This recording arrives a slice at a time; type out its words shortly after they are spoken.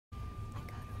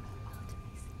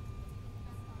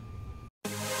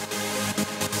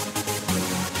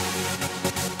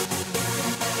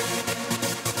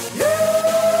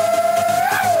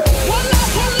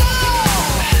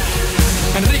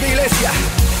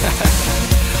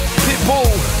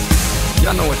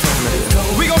Y'all know what time it is.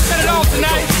 We gon' set it off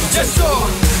tonight. Yes, sir.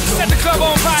 Set the club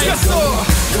on fire. Yes, sir.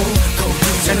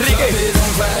 Enrique,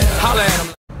 holla at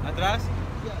him. Atrás.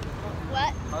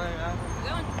 What?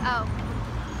 Oh.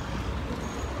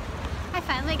 I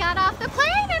finally got off the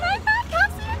plane and I found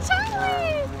Kelsey and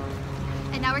Charlie.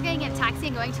 And now we're getting a taxi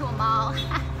and going to a mall.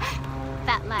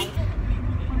 That life.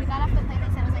 When we got off the plane, they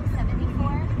said it was like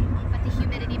 74, but the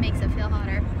humidity makes it feel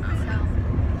hotter. So,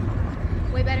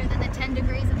 way better than the 10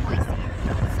 degrees in Boise.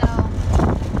 So,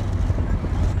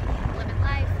 living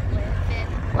life, living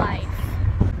life.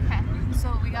 Okay, so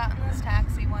we got in this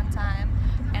taxi one time,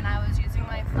 and I was using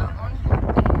my phone and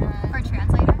For a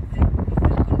translator?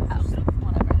 oh,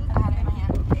 whatever. I had it in my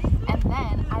hand, and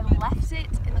then I left it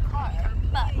in the car.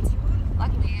 But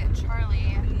luckily,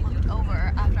 Charlie looked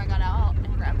over after I got out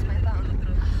and grabbed my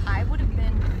phone. I would have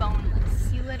been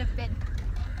phoneless. You would have been.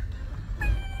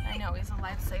 I know, he's a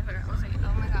lifesaver. I was like,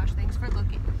 oh my gosh, thanks for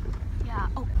looking. Yeah.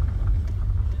 Oh.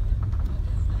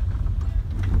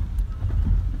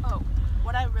 Oh,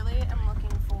 what I really am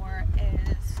looking for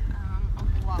is a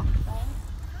guac bowl.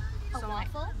 A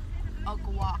waffle? A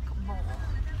guac bowl.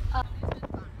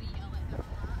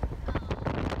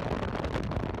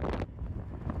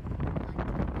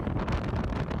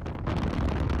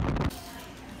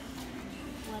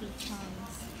 Bloody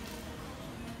tongues.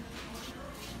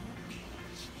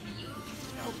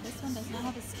 Oh, this one does not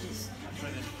have a scoop.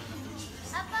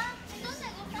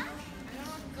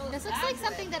 This looks like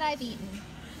something that I've eaten.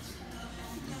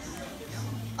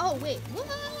 Oh wait, what?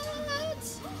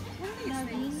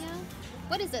 Narvina?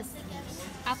 What is this?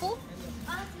 Apple?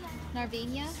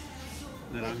 Narvina?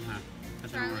 Naranja.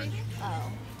 That's an orange.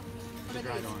 Oh. It's a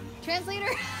dried orange.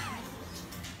 Translator?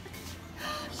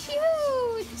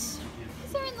 Cute! These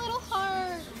are in little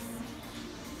hearts.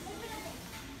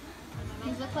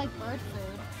 These look like bird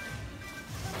food.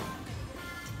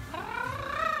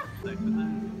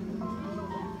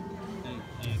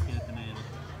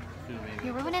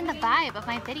 You're ruining the vibe of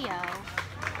my video.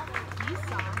 You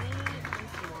saw me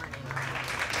this morning.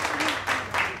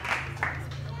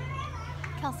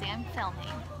 Kelsey, I'm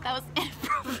filming. That was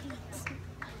inappropriate.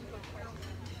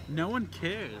 No one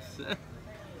cares.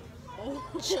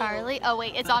 Charlie? Oh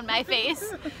wait, it's on my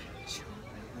face.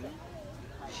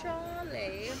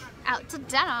 Charlie. Out to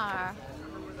dinner.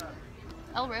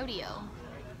 El Rodeo.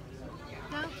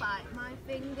 Don't bite my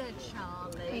finger,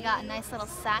 Charlie. We got a nice little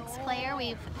sax player.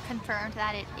 We've confirmed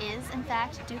that it is, in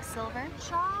fact, Duke Silver.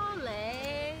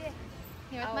 Charlie.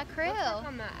 Here with my crew. What's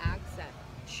on that accent?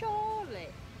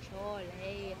 Charlie.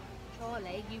 Charlie.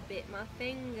 Charlie, you bit my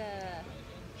finger.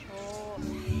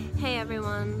 Charlie. Hey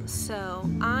everyone, so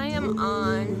I am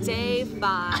on day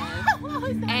 5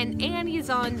 and Annie's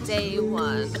on day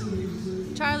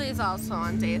 1. Charlie is also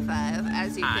on day 5,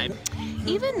 as you can.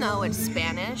 Even though it's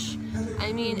Spanish,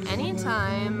 I mean,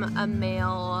 anytime a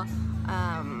male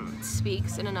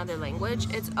speaks in another language,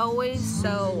 it's always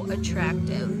so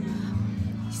attractive.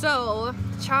 So,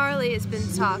 Charlie has been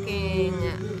talking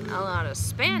a lot of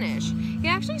Spanish. He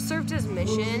actually served his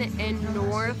mission in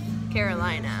North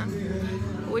Carolina,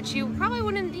 which you probably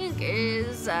wouldn't think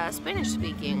is Spanish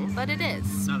speaking, but it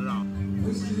is. Not at all.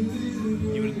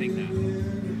 You wouldn't think that.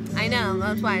 I know,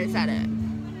 that's why I said it.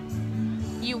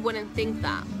 You wouldn't think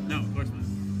that. No, of course not.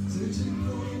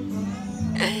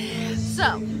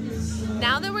 So,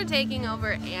 now that we're taking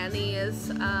over Annie's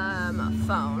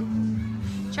phone,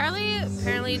 Charlie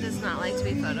apparently does not like to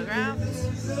be photographed.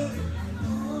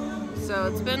 So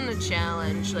it's been a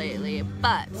challenge lately,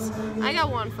 but I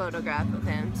got one photograph with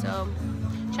him, so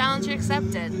challenge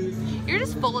accepted. You're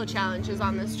just full of challenges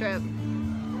on this trip.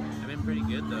 I've been pretty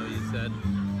good though, you said.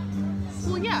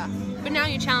 Well, yeah, but now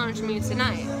you challenged me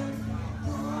tonight.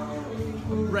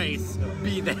 Race,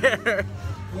 be there.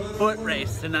 Foot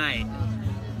race tonight.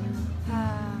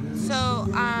 So,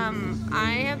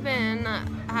 I have been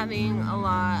having a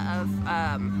lot of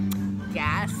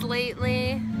gas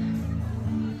lately.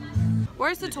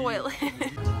 Where's the toilet?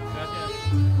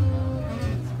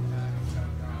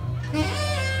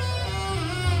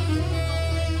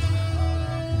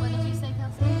 What did you say,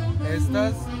 Kelsey?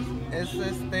 Estas es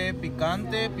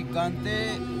picante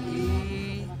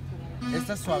y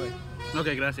esta es suave.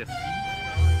 Okay, gracias.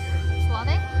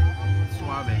 Suave?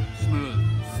 Suave, smooth.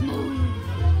 Smooth.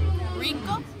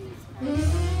 Rico?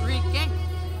 Rique?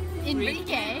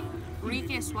 Enrique?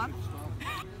 Rique Suave?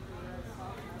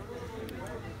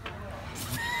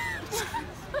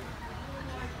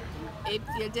 If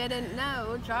you didn't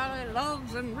know, Charlie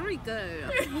loves Enrique.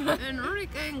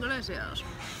 Enrique Iglesias.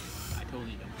 I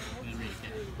totally don't.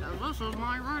 Enrique. This is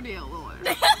my rodeo boy.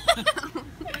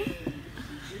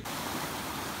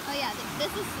 Oh yeah,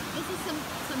 this is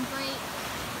some great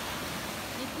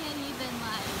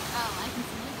I can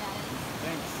see you guys.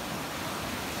 Thanks.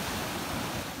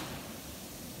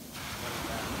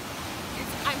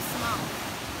 I'm small.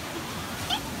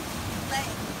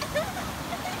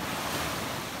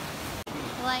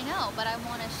 Well, I know, but I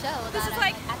want to show This that is I'm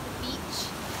like- at the beach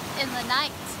in the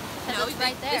night. Because it's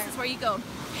right there. This is where you go.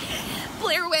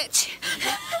 Blair Witch.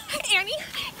 Annie.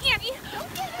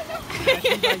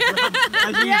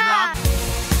 Yeah.